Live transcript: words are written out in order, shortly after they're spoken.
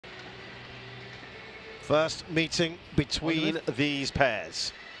First meeting between these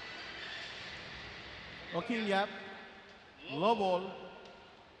pairs. Okay, yep. Low ball.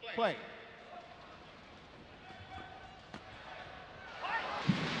 Play.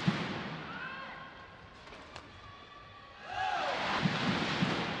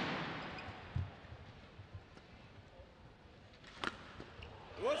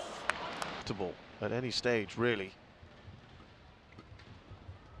 At any stage, really.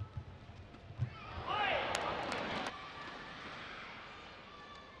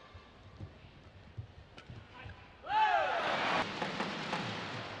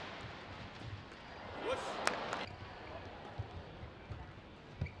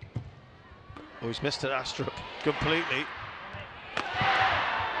 Oh, he's missed it, Astrup, completely.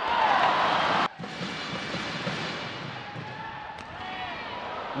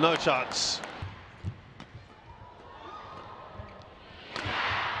 No chance.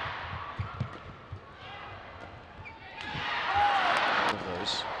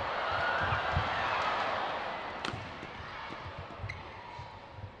 Those.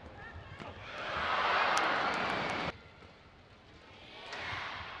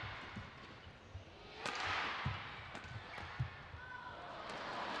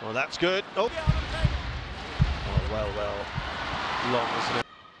 Well, that's good. Oh, well, long, isn't it?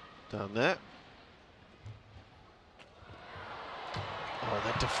 Down there. Oh,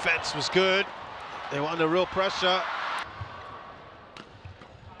 that defense was good. They were under real pressure.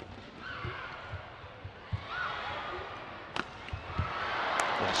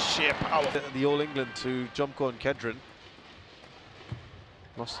 Sheer power. The All England to Jumko and Kedron.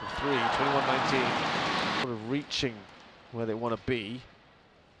 Lost in 3, 21-19. Sort of reaching where they want to be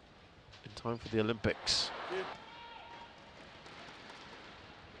in time for the Olympics.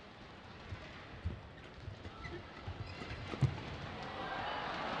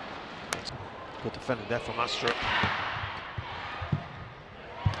 Good defending there from Astrup.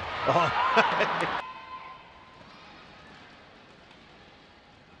 Oh.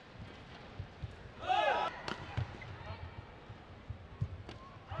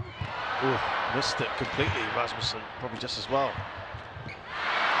 Ooh, missed it completely, Rasmussen, probably just as well.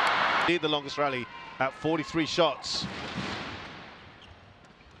 The longest rally at 43 shots.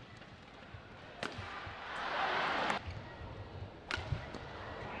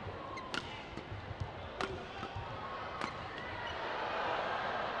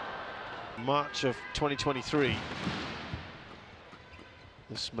 March of 2023,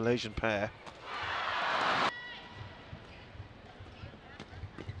 this Malaysian pair.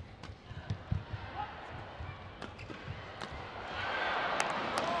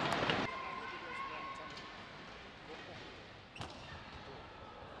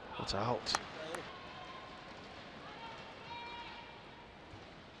 It's out.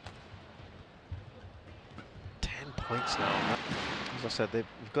 Points now. As I said, we've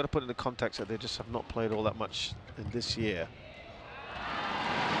got to put in the context that they just have not played all that much in this year.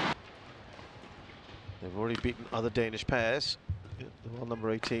 They've already beaten other Danish pairs. The world number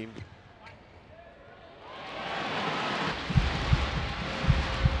 18.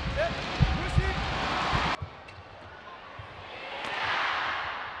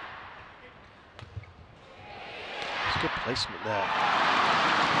 It's a good placement there.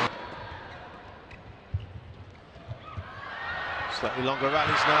 Slightly longer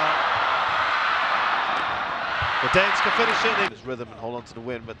rallies now. The Danes can finish it. There's rhythm and hold on to the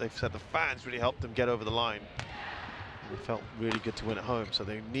win, but they've said the fans really helped them get over the line. And they felt really good to win at home, so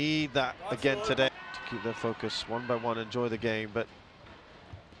they need that again today to keep their focus one by one, enjoy the game. But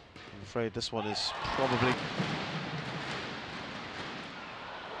I'm afraid this one is probably...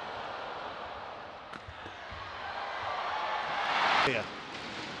 Yeah.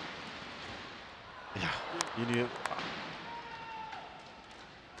 Yeah, you knew.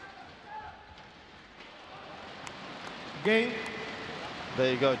 Game.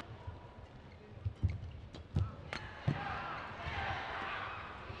 There you go.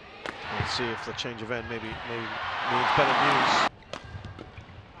 Let's see if the change of end maybe means better news.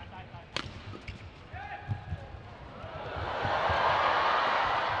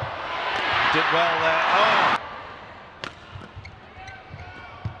 Did well there. Oh!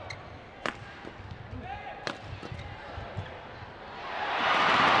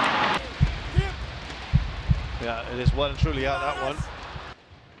 Yeah, it is well and truly out, that one.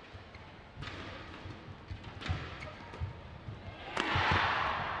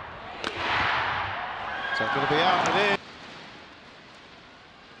 So it's going to be out, it is.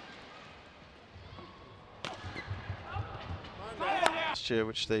 Last year,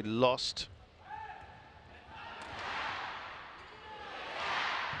 which they lost.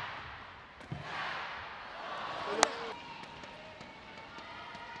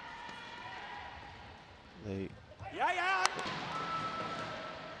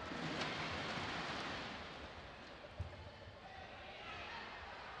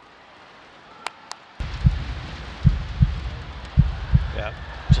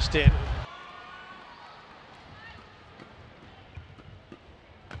 pushed in.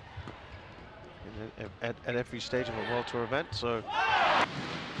 At every stage of a World Tour event, so.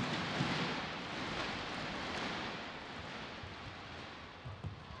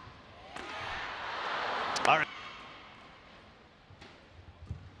 All right.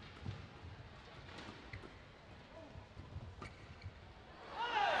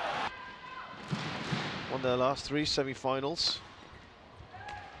 Won their last 3 semi-finals.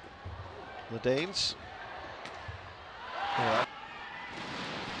 The Danes. All right.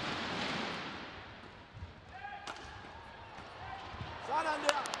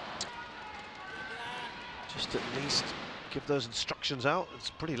 Just at least give those instructions out. It's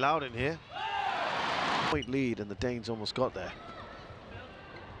pretty loud in here. Point lead, and the Danes almost got there.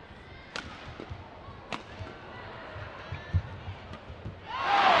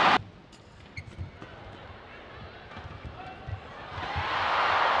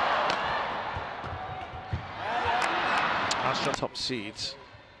 Astrup top seeds.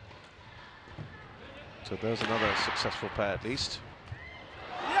 So there's another successful pair at least.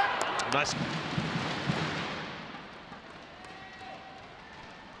 Nice.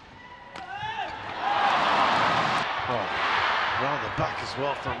 Oh, round the back as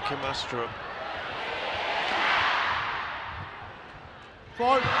well from Kim Astrup.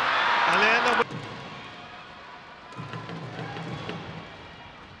 Foul. And they end up with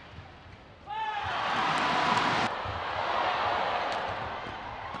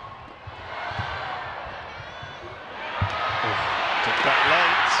took that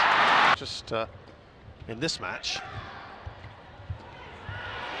late. Just in this match.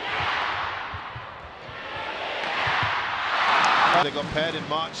 They got paired in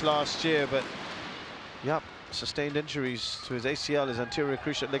March last year, but yep, sustained injuries to his ACL, his anterior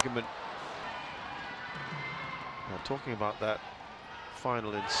cruciate ligament. Now, talking about that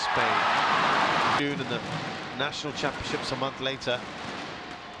final in Spain, June, and the national championships a month later.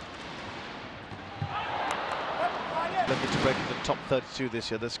 Looking to break into the top 32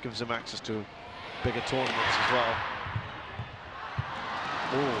 this year. This gives him access to bigger tournaments as well.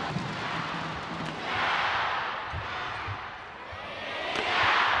 Ooh.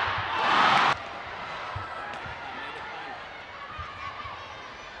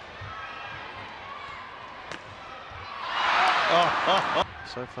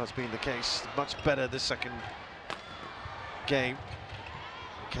 So far it's been the case. Much better this second game.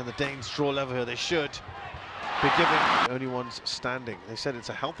 Can the Danes draw level here? They should be giving the only ones standing. They said it's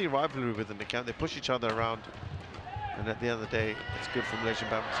a healthy rivalry with them. They push each other around, and at the end of the day, it's good for Malaysian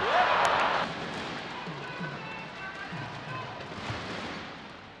badminton.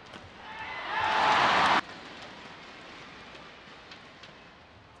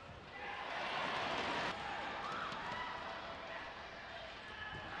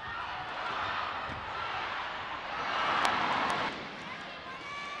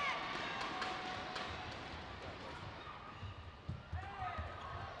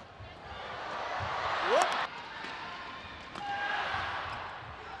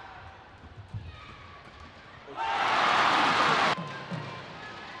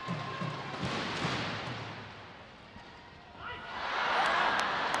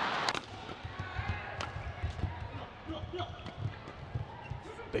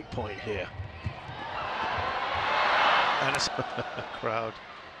 Big point here. And a crowd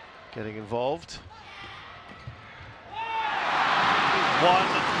getting involved. One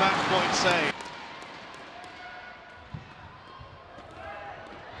match point save.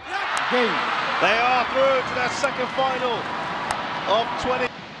 Game. They are through to their second final of 20.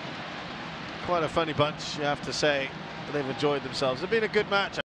 Quite a funny bunch, you have to say. They've enjoyed themselves. It's been a good match.